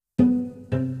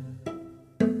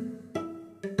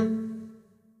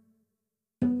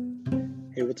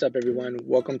What's up, everyone?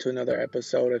 Welcome to another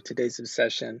episode of today's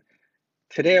Obsession.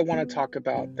 Today, I want to talk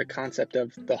about the concept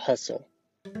of the hustle.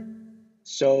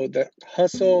 So, the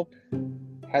hustle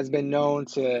has been known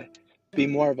to be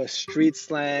more of a street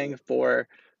slang for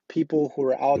people who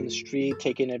are out in the street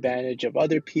taking advantage of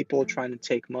other people trying to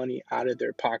take money out of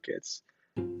their pockets.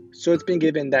 So, it's been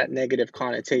given that negative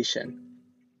connotation.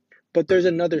 But there's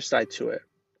another side to it.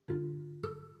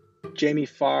 Jamie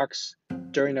Foxx,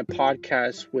 during a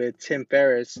podcast with Tim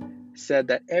Ferriss, said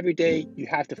that every day you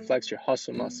have to flex your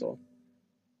hustle muscle.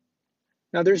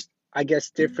 Now, there's, I guess,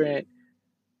 different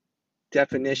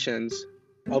definitions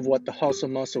of what the hustle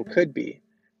muscle could be.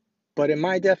 But in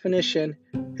my definition,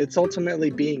 it's ultimately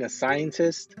being a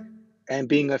scientist and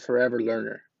being a forever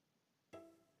learner.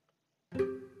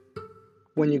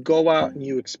 When you go out and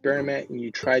you experiment and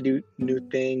you try new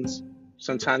things,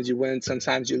 sometimes you win,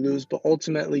 sometimes you lose, but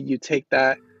ultimately you take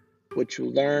that, what you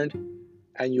learned,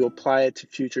 and you apply it to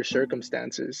future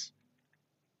circumstances.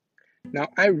 Now,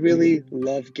 I really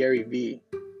love Gary Vee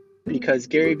because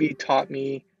Gary Vee taught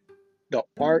me the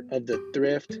art of the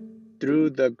thrift through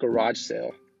the garage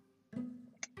sale.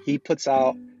 He puts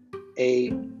out a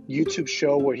YouTube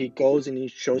show where he goes and he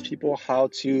shows people how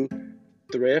to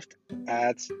thrift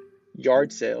at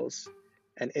yard sales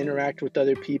and interact with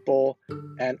other people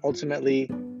and ultimately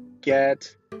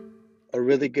get a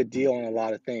really good deal on a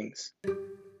lot of things.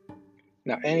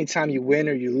 Now, anytime you win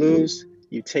or you lose,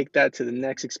 you take that to the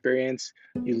next experience.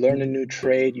 You learn a new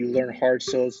trade, you learn hard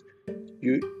skills,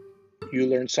 you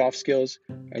learn soft skills,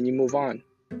 and you move on.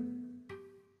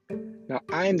 Now,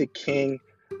 I'm the king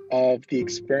of the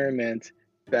experiment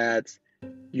that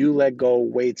you let go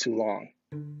way too long.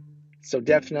 So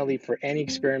definitely for any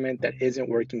experiment that isn't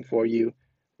working for you,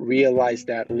 realize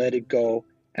that, let it go,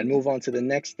 and move on to the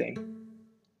next thing.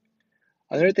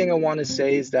 Another thing I want to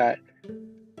say is that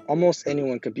almost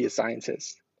anyone could be a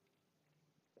scientist.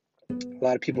 A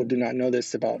lot of people do not know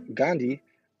this about Gandhi,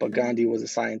 but Gandhi was a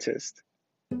scientist.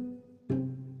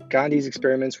 Gandhi's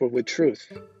experiments were with truth.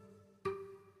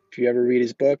 If you ever read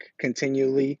his book,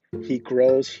 continually he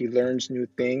grows, he learns new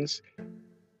things,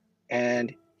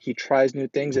 and he tries new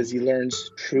things as he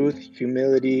learns truth,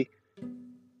 humility,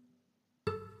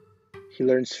 he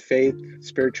learns faith,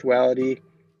 spirituality,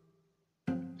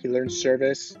 he learns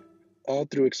service, all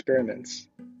through experiments.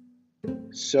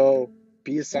 So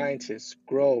be a scientist,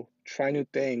 grow, try new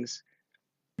things.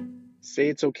 Say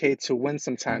it's okay to win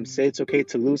sometimes, say it's okay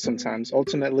to lose sometimes.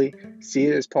 Ultimately, see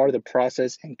it as part of the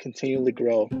process and continually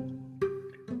grow.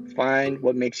 Find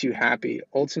what makes you happy.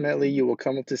 Ultimately, you will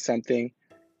come up to something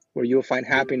where you will find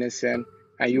happiness in,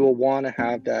 and you will want to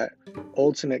have that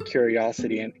ultimate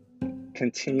curiosity and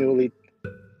continually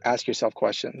ask yourself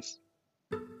questions.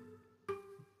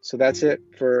 So that's it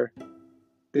for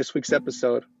this week's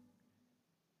episode.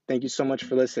 Thank you so much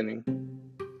for listening.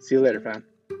 See you later, fam.